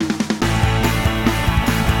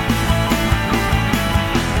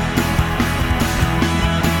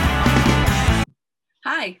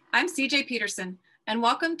I'm CJ Peterson, and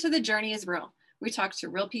welcome to The Journey is Real. We talk to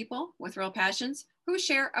real people with real passions who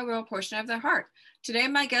share a real portion of their heart. Today,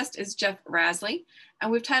 my guest is Jeff Rasley,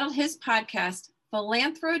 and we've titled his podcast,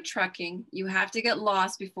 Philanthro-Trekking. You have to get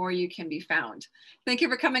lost before you can be found. Thank you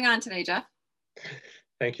for coming on today, Jeff.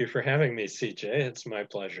 Thank you for having me, CJ. It's my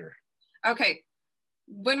pleasure. Okay,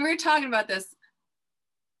 when we were talking about this,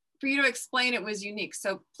 for you to explain it was unique.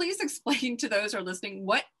 So please explain to those who are listening,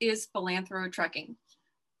 what is Philanthro-Trekking?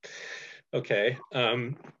 Okay,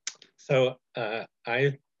 so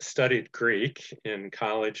I studied Greek in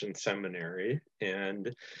college and seminary,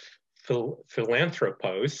 and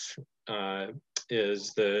philanthropos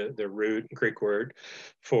is the root Greek word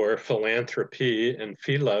for philanthropy, and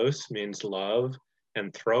philos means love,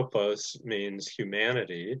 and thropos means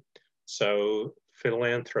humanity. So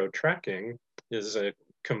Philanthro-Trekking is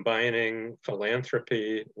combining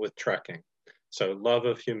philanthropy with trekking. So love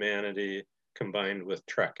of humanity combined with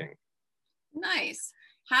trekking. Nice.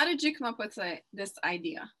 How did you come up with this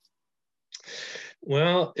idea?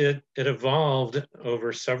 Well, it evolved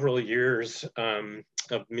over several years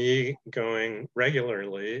of me going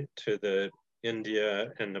regularly to the India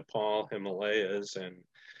and Nepal Himalayas and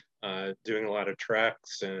doing a lot of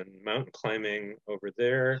treks and mountain climbing over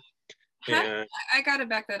there. I got to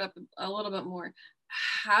back that up a little bit more.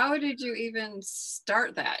 How did you even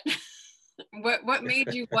start that? What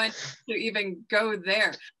made you want to even go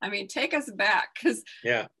there? I mean, take us back, because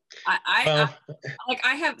I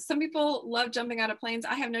have some people love jumping out of planes.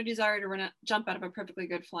 I have no desire to jump out of a perfectly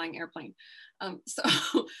good flying airplane. So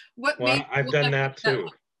what made I've done that too.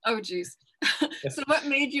 Oh geez. So what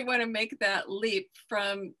made you want to make that leap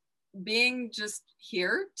from being just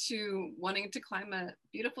here to wanting to climb a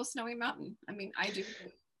beautiful snowy mountain? I mean, I do.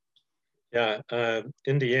 Yeah,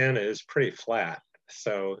 Indiana is pretty flat,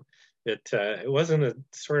 so it wasn't a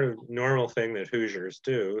sort of normal thing that Hoosiers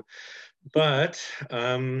do. But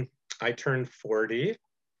I turned 40,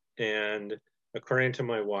 and according to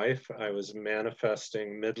my wife, I was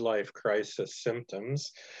manifesting midlife crisis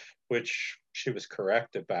symptoms, which she was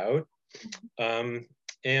correct about.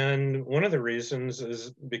 And one of the reasons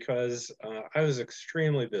is because I was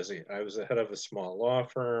extremely busy. I was the head of a small law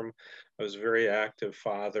firm. I was a very active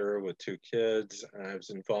father with 2 kids. I was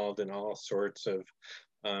involved in all sorts of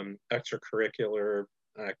extracurricular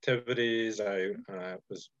activities. I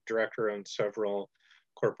was director on several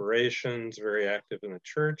corporations, very active in the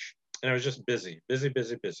church. And I was just busy.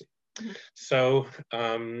 So,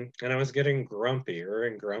 and I was getting grumpier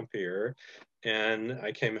and grumpier. And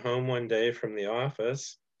I came home one day from the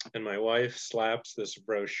office, and my wife slaps this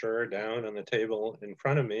brochure down on the table in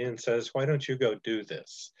front of me and says, "Why don't you go do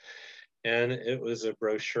this?" And it was a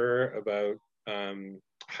brochure about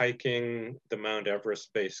hiking the Mount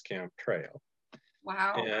Everest Base Camp Trail.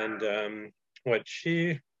 Wow. And what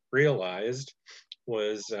she realized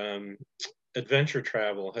was adventure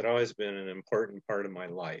travel had always been an important part of my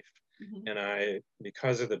life. And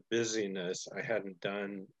because of the busyness, I hadn't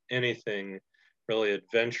done anything really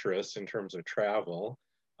adventurous in terms of travel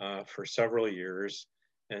for several years.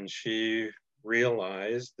 And she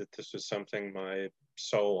realized that this was something my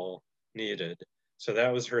soul needed. So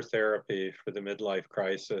that was her therapy for the midlife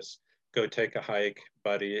crisis. Go take a hike,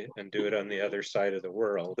 buddy, and do it on the other side of the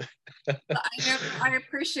world. I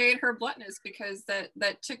appreciate her bluntness, because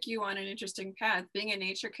that took you on an interesting path. Being a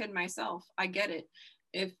nature kid myself, I get it.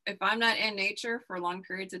 If I'm not in nature for long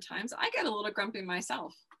periods of times, I get a little grumpy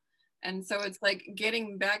myself. And so it's like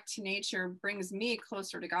getting back to nature brings me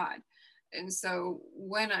closer to God. And so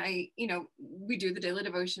when we do the daily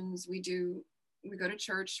devotions, we go to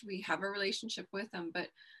church, we have a relationship with him. But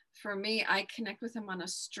for me, I connect with him on a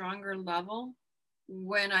stronger level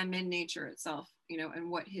when I'm in nature itself, and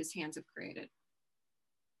what his hands have created.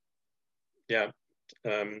 Yeah,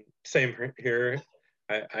 same here.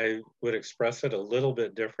 I would express it a little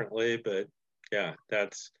bit differently, but yeah,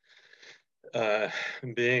 that's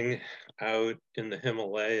being out in the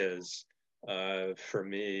Himalayas for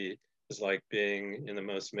me is like being in the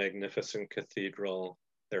most magnificent cathedral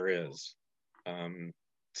there is.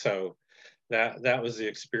 So that was the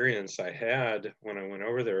experience I had when I went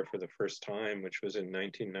over there for the first time, which was in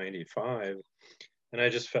 1995. And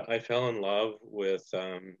I fell in love with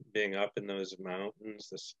being up in those mountains,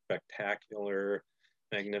 the spectacular,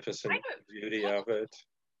 magnificent beauty of it.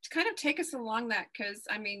 To kind of take us along that, because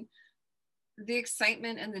I mean, the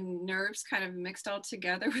excitement and the nerves kind of mixed all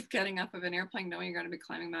together with getting up of an airplane, knowing you're going to be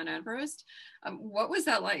climbing Mount Everest. What was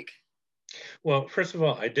that like? Well, first of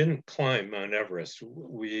all, I didn't climb Mount Everest.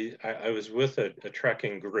 I was with a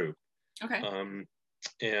trekking group. Okay.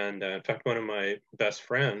 And in fact, one of my best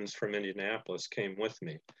friends from Indianapolis came with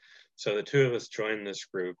me. So the two of us joined this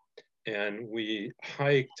group, and we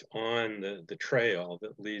hiked on the trail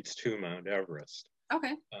that leads to Mount Everest.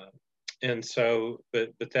 Okay. And so,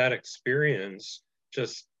 but that experience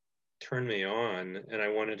just turned me on, and I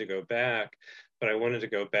wanted to go back. But I wanted to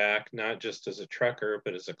go back not just as a trekker,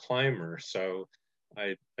 but as a climber. So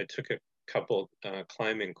I took a couple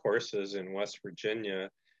climbing courses in West Virginia,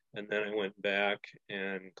 and then I went back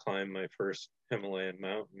and climbed my first Himalayan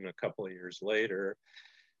mountain a couple of years later.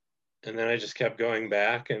 And then I just kept going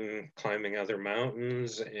back and climbing other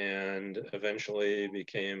mountains, and eventually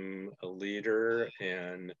became a leader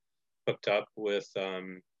and hooked up with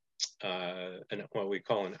what we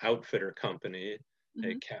call an outfitter company,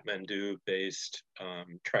 a Kathmandu-based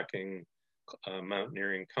trekking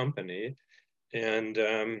mountaineering company, and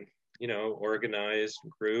organized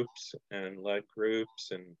groups and led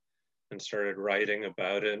groups and started writing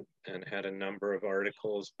about it, and had a number of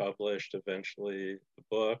articles published, eventually a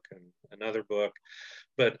book and another book.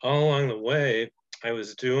 But all along the way, I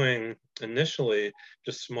was doing initially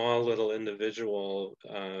just small little individual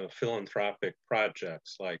philanthropic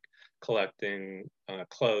projects, like collecting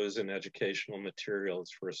clothes and educational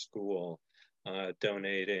materials for a school,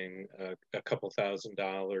 donating a couple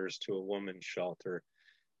 $1,000s to a women's shelter,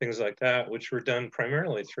 things like that, which were done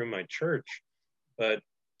primarily through my church. But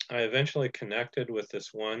I eventually connected with this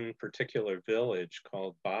one particular village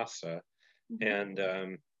called Bassa, and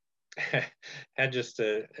had just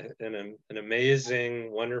an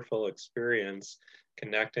amazing, wonderful experience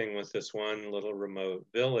connecting with this one little remote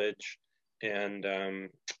village, and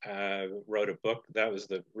wrote a book. That was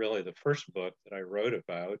really the first book that I wrote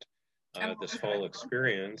about this whole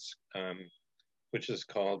experience, which is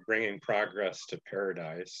called Bringing Progress to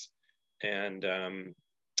Paradise. And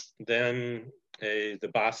then the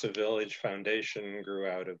Bassa Village Foundation grew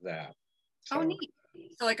out of that. So. Oh, neat.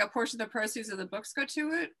 So like a portion of the proceeds of the books go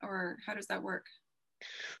to it, or how does that work?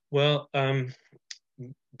 Well,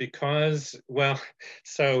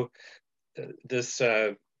 so this,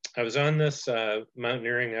 I was on this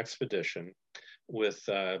mountaineering expedition with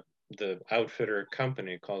the outfitter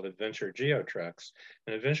company called Adventure Geotreks.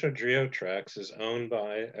 And Adventure Geotreks is owned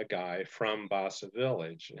by a guy from Bassa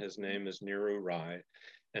Village. His name is Niru Rai,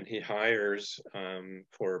 and he hires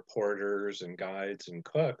for porters and guides and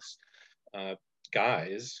cooks,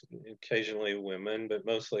 guys, occasionally women, but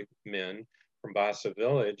mostly men from Bassa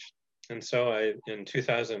Village. And so in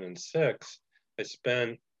 2006, I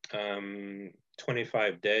spent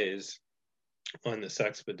 25 days on this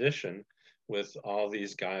expedition with all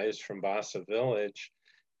these guys from Bassa Village.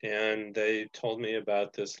 And they told me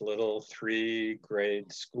about this little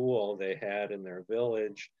 3-grade school they had in their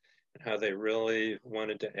village, and how they really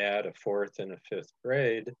wanted to add a 4th and a 5th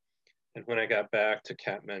grade. And when I got back to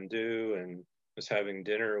Kathmandu and was having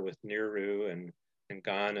dinner with Niru and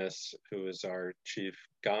Ganesh, who was our chief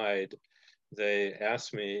guide, they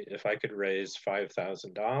asked me if I could raise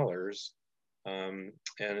 $5,000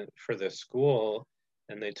 and for the school.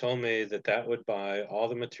 And they told me that would buy all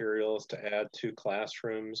the materials to add 2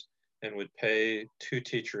 classrooms and would pay 2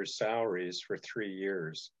 teachers' salaries for 3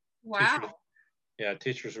 years. Wow.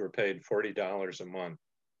 Teachers were paid $40 a month.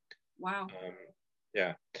 Wow.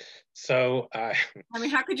 Yeah. So I mean,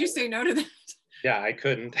 how could you say no to that? Yeah, I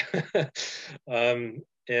couldn't. What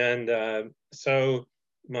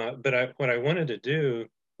I wanted to do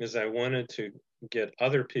is I wanted to get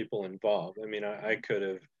other people involved. I mean, I could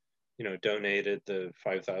have, donated the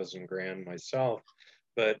 5,000 grand myself,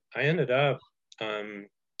 but I ended up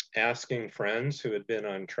asking friends who had been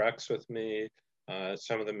on treks with me,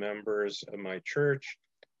 some of the members of my church,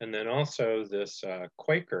 and then also this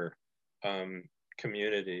Quaker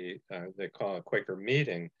community, they call it Quaker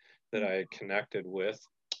meeting, that I connected with.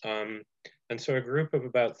 And so a group of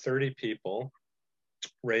about 30 people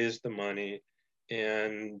raised the money.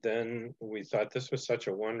 And then we thought this was such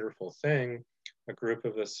a wonderful thing. A group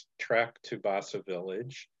of us trekked to Bassa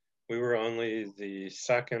Village. We were only the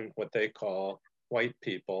second, what they call, white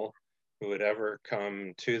people who would ever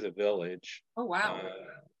come to the village. Oh, wow.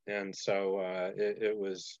 And so it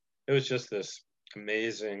was just this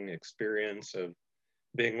amazing experience of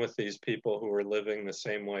being with these people who were living the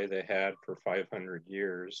same way they had for 500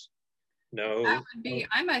 years.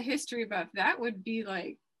 I'm a history buff. That would be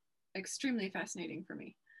like extremely fascinating for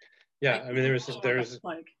me. Yeah, I mean, there's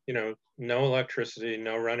no electricity,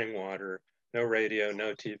 no running water, no radio,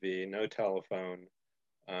 no TV, no telephone,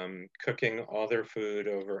 cooking all their food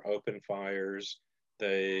over open fires.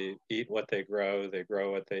 They eat what they grow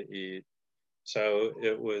what they eat. So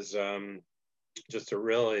it was just a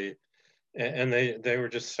really and they were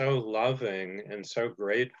just so loving and so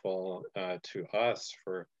grateful to us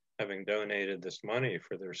for having donated this money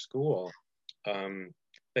for their school.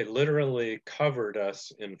 They literally covered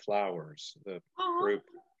us in flowers, the Oh, group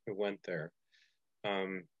who went there.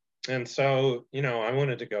 And so, I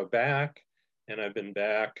wanted to go back, and I've been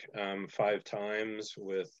back 5 times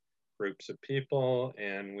with groups of people,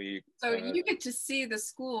 and so you get to see the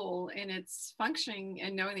school and its functioning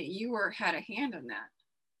and knowing that you had a hand in that.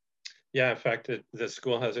 yeah, in fact, the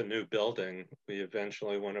school has a new building.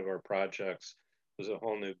 One of our projects was a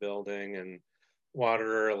whole new building and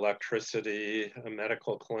water, electricity, a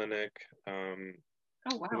medical clinic.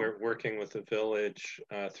 Oh, wow. We're working with the village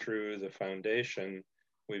through the foundation.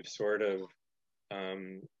 We've sort of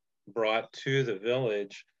brought to the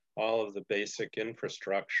village all of the basic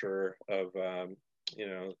infrastructure of,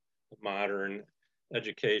 modern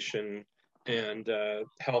education and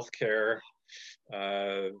healthcare,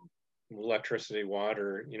 uh, electricity,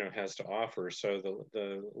 water, has to offer. So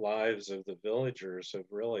the lives of the villagers have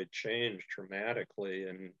really changed dramatically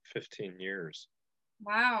in 15 years.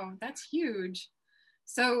 Wow, that's huge.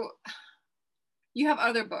 So you have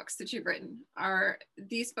other books that you've written. Are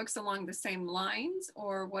these books along the same lines,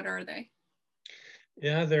 or what are they?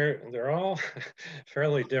 Yeah, they're all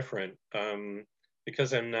fairly different,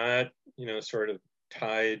 because I'm not, sort of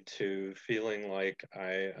tied to feeling like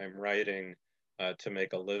I'm writing to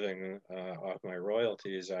make a living off my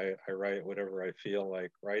royalties. I write whatever I feel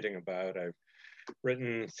like writing about. I've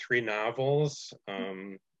written 3 novels,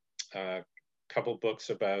 a couple books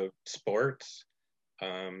about sports,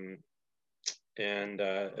 um, and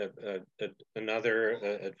another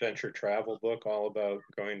adventure travel book all about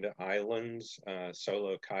going to islands,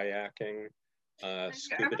 solo kayaking,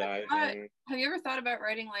 scuba diving. Have you ever thought about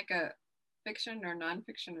writing like a fiction or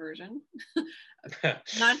nonfiction version?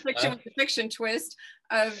 Nonfiction with a fiction twist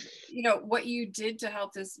of what you did to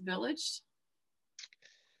help this village?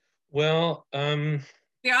 Well,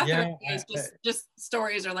 The author yeah, is just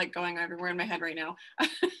stories are like going everywhere in my head right now.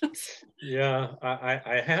 yeah,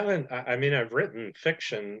 I haven't. I mean, I've written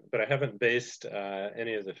fiction, but I haven't based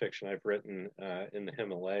any of the fiction I've written in the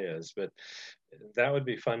Himalayas. But that would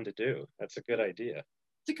be fun to do. That's a good idea.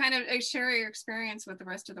 To kind of share your experience with the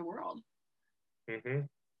rest of the world. Mm-hmm.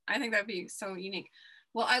 I think that'd be so unique.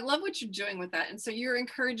 Well, I love what you're doing with that. And so you're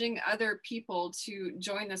encouraging other people to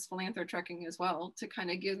join this Philanthro-Trekking as well, to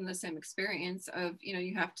kind of give them the same experience of,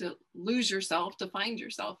 you have to lose yourself to find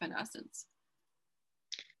yourself in essence.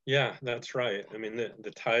 Yeah, that's right. I mean,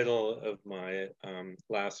 the title of my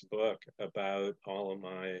last book about all of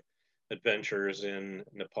my adventures in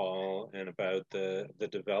Nepal and about the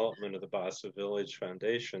development of the Basa Village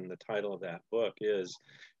Foundation, the title of that book is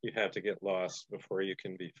 "You Have to Get Lost Before You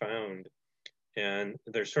Can Be Found." And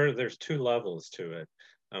there's 2 levels to it.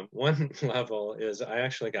 One level is I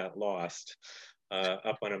actually got lost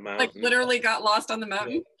up on a mountain. Like literally got lost on the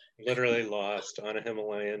mountain? Literally lost on a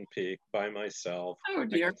Himalayan peak by myself. Oh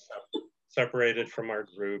dear. Separated from our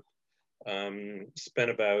group.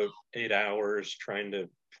 Spent about 8 hours trying to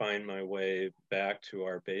find my way back to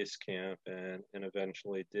our base camp, and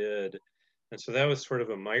eventually did. And so that was sort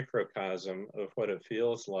of a microcosm of what it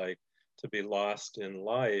feels like to be lost in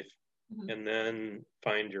life, mm-hmm. and then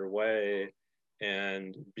find your way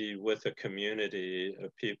and be with a community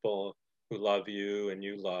of people who love you and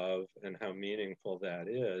you love, and how meaningful that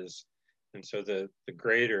is. And so the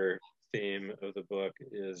greater theme of the book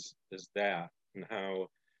is that, and how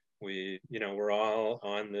we're all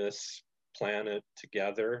on this planet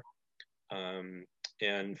together,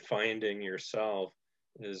 and finding yourself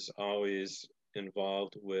is always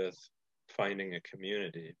involved with finding a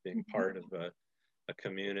community, being part of a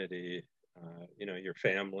community, your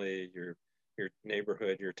family, your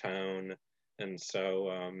neighborhood, your town. And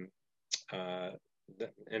so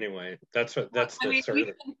anyway, that's sort of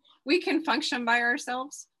we can function by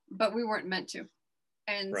ourselves, but we weren't meant to.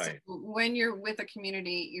 And right. So when you're with a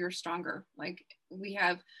community, you're stronger. Like we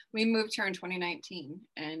moved here in 2019,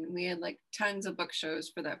 and we had like tons of book shows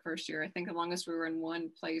for that first year. I think the longest we were in one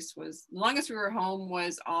place the longest we were home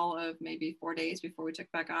was all of maybe 4 days before we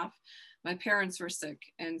took back off. My parents were sick.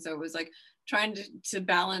 And so it was like trying to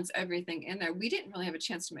balance everything in there. We didn't really have a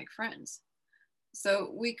chance to make friends.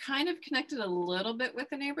 So we kind of connected a little bit with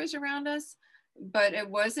the neighbors around us, but it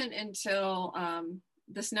wasn't until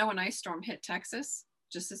the snow and ice storm hit Texas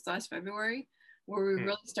just this last February where we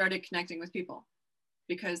really started connecting with people,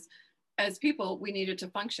 because as people, we needed to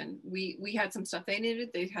function. We had some stuff they needed,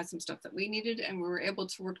 they had some stuff that we needed, and we were able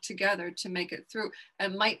to work together to make it through.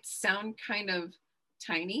 It might sound kind of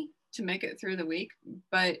tiny to make it through the week,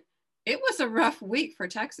 but it was a rough week for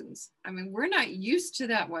Texans. I mean, we're not used to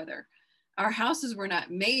that weather. our houses were not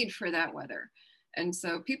made for that weather. And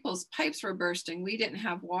so people's pipes were bursting. We didn't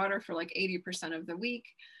have water for like 80% of the week.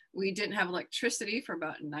 We didn't have electricity for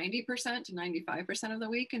about 90% to 95% of the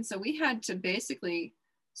week. And so we had to basically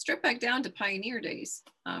strip back down to pioneer days.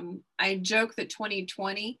 I joke that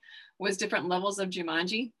 2020 was different levels of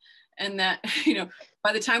Jumanji, and that, you know,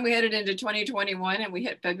 by the time we headed into 2021 and we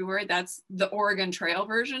hit February, that's the Oregon Trail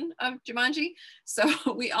version of Jumanji. So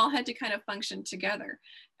we all had to kind of function together.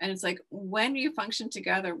 And it's like, when you function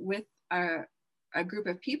together with a group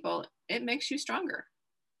of people, it makes you stronger.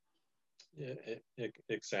 Yeah,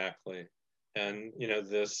 exactly. And you know,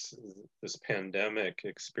 this pandemic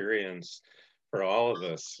experience for all of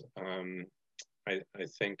us, I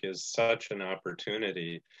think is such an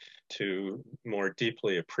opportunity to more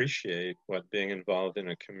deeply appreciate what being involved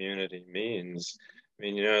in a community means. I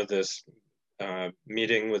mean, you know, this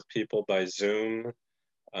meeting with people by Zoom,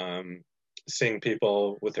 seeing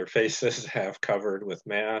people with their faces half covered with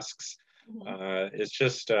masks, it's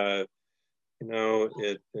just you know,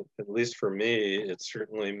 at least for me, it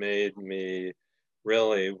certainly made me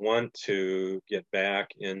really want to get back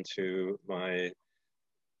into my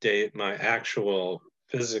actual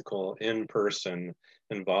physical in-person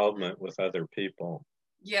involvement with other people.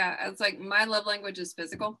 Yeah, it's like my love language is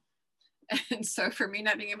physical. And so for me,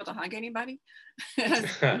 not being able to hug anybody has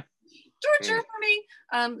been torture for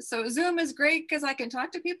me. So Zoom is great because I can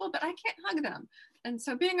talk to people, but I can't hug them. And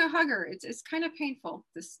so being a hugger, it's kind of painful,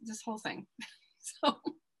 this whole thing. So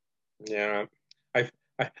yeah,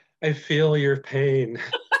 I feel your pain.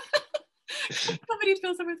 Somebody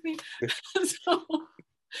feels it with me. So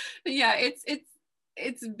yeah,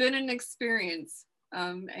 it's been an experience,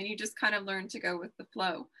 and you just kind of learn to go with the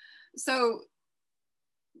flow. So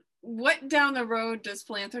what down the road does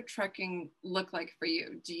Philanthro-Trekking look like for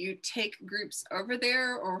you? Do you take groups over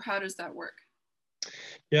there, or how does that work?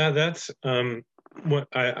 Yeah, that's what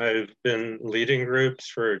I've been leading groups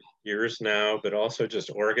for years now, but also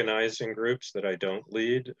just organizing groups that I don't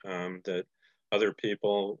lead, that other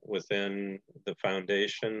people within the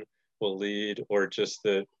foundation will lead, or just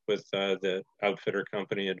that with the outfitter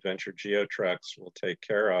company Adventure Geo Trucks will take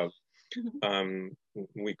care of.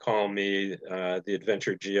 We call me the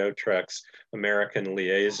Adventure Geo Trucks American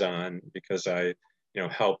liaison, because I, you know,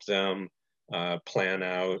 help them plan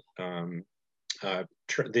out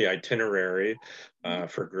the itinerary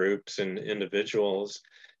for groups and individuals.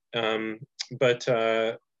 But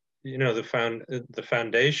you know, the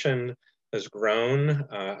foundation has grown.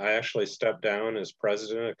 I actually stepped down as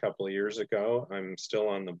president a couple of years ago. I'm still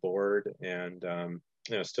on the board, and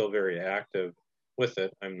you know, still very active with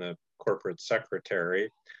it. I'm the corporate secretary.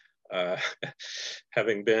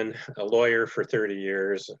 Having been a lawyer for 30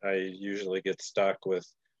 years, I usually get stuck with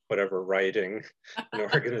whatever writing an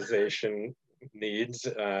organization needs.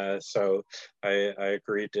 So I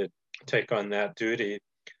agreed to take on that duty.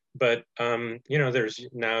 But, you know, there's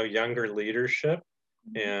now younger leadership,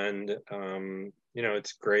 and, you know,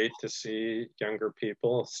 it's great to see younger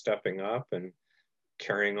people stepping up and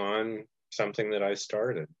carrying on something that I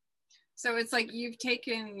started. So it's like you've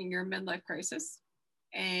taken your midlife crisis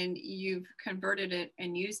and you've converted it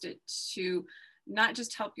and used it to not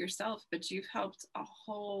just help yourself, but you've helped a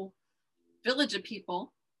whole village of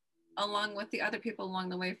people along with the other people along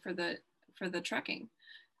the way for the trekking.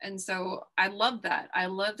 And so I love that. I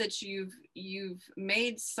love that you've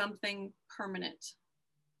made something permanent.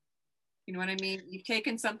 You know what I mean? You've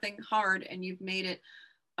taken something hard and you've made it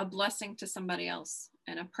a blessing to somebody else,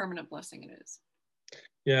 and a permanent blessing it is.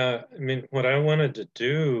 Yeah, I mean, what I wanted to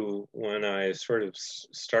do when I sort of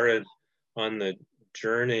started on the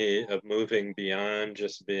journey of moving beyond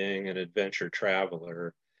just being an adventure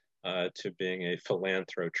traveler to being a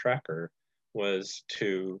philanthro-trekker was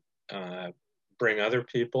to bring other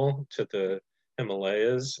people to the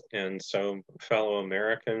Himalayas, and so fellow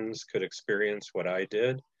Americans could experience what I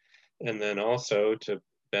did, and then also to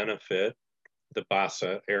benefit the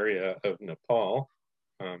Basa area of Nepal,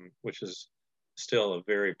 which is still a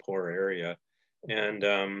very poor area, and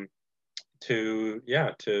to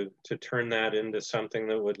turn that into something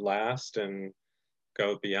that would last and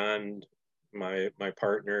go beyond my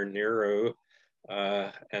partner Niru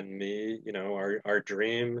and me. You know, our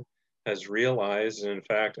dream has realized, and in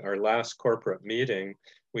fact, our last corporate meeting,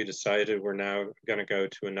 we decided we're now going to go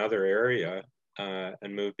to another area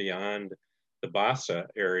and move beyond the Basa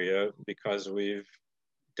area, because we've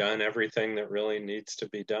done everything that really needs to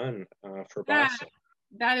be done for Basa.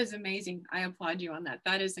 That is amazing. I applaud you on that.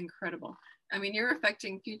 That is incredible. I mean, you're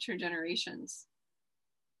affecting future generations,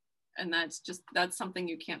 and that's something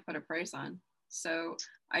you can't put a price on. So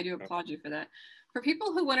I do applaud you for that. For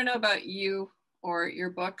people who want to know about you or your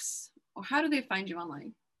books, Well, how do they find you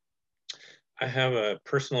online? I have a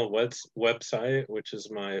personal website, which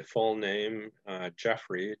is my full name,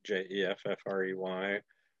 Jeffrey, Jeffrey,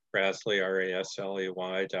 Rasley,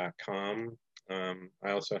 Rasley.com.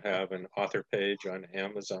 I also have an author page on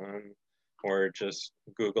Amazon, or just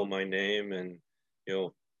Google my name and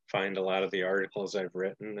you'll find a lot of the articles I've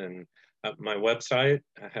written. And my website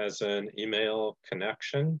has an email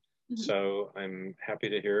connection. So I'm happy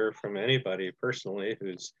to hear from anybody personally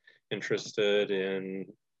who's interested in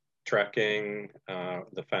trekking,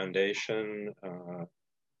 the foundation,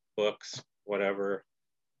 books, whatever.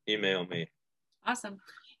 Email me. Awesome.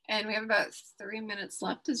 And we have about 3 minutes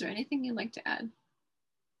left. Is there anything you'd like to add?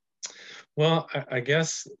 Well, I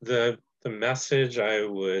guess the message I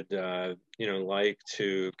would like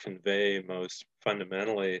to convey most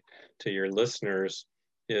fundamentally to your listeners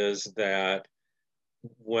is that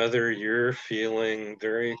whether you're feeling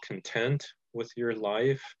very content with your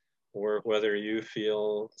life or whether you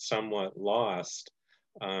feel somewhat lost,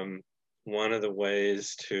 one of the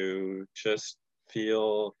ways to just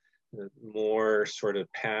feel more sort of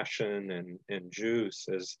passion and juice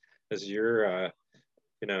as your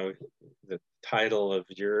the title of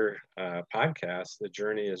your podcast, The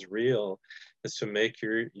Journey is Real, is to make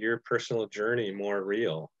your personal journey more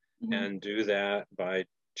real. And do that by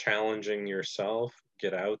challenging yourself,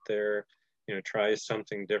 get out there, try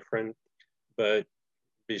something different, but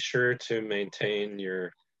be sure to maintain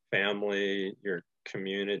your family, your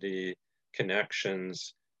community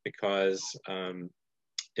connections, because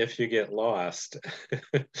if you get lost,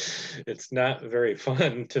 it's not very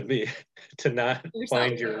fun to not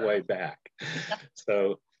find your way back.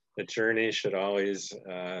 So the journey should always,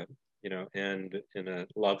 end in a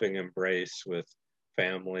loving embrace with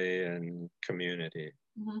family and community.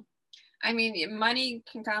 I mean, money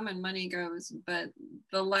can come and money goes, but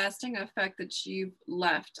the lasting effect that you've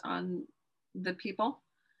left on the people,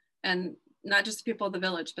 and not just the people of the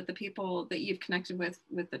village, but the people that you've connected with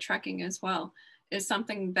the trekking as well, is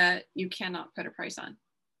something that you cannot put a price on.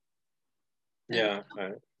 Yeah,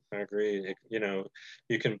 I agree.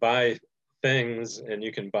 You can buy things and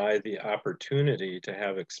you can buy the opportunity to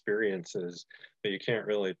have experiences, but you can't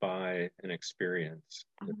really buy an experience.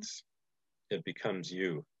 It becomes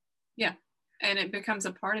you. Yeah, and it becomes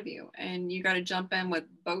a part of you, and you got to jump in with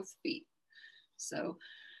both feet. So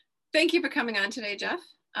thank you for coming on today, Jeff.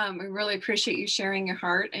 We really appreciate you sharing your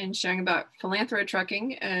heart and sharing about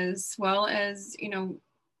Philanthro-Trekking, as well as,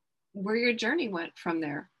 where your journey went from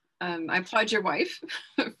there. I applaud your wife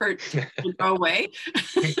for to go away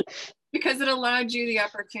because it allowed you the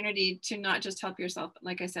opportunity to not just help yourself, but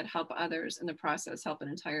like I said, help others in the process, help an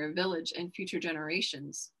entire village, and future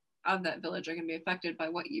generations of that village are going to be affected by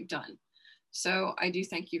what you've done. So I do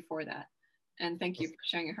thank you for that. And thank you for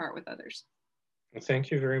sharing your heart with others.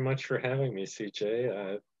 Thank you very much for having me,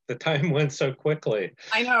 CJ. The time went so quickly.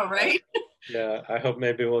 I know, right? Yeah, I hope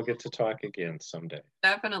maybe we'll get to talk again someday.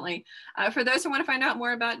 Definitely. For those who want to find out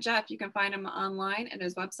more about Jeff, you can find him online, and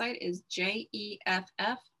his website is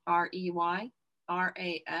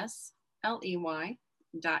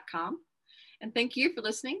JEFFREYRASLEY.com. And thank you for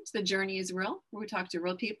listening to The Journey is Real, where we talk to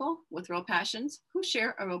real people with real passions who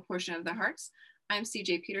share a real portion of their hearts. I'm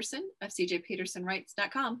CJ Peterson of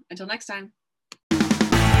CJPetersonWrites.com. Until next time.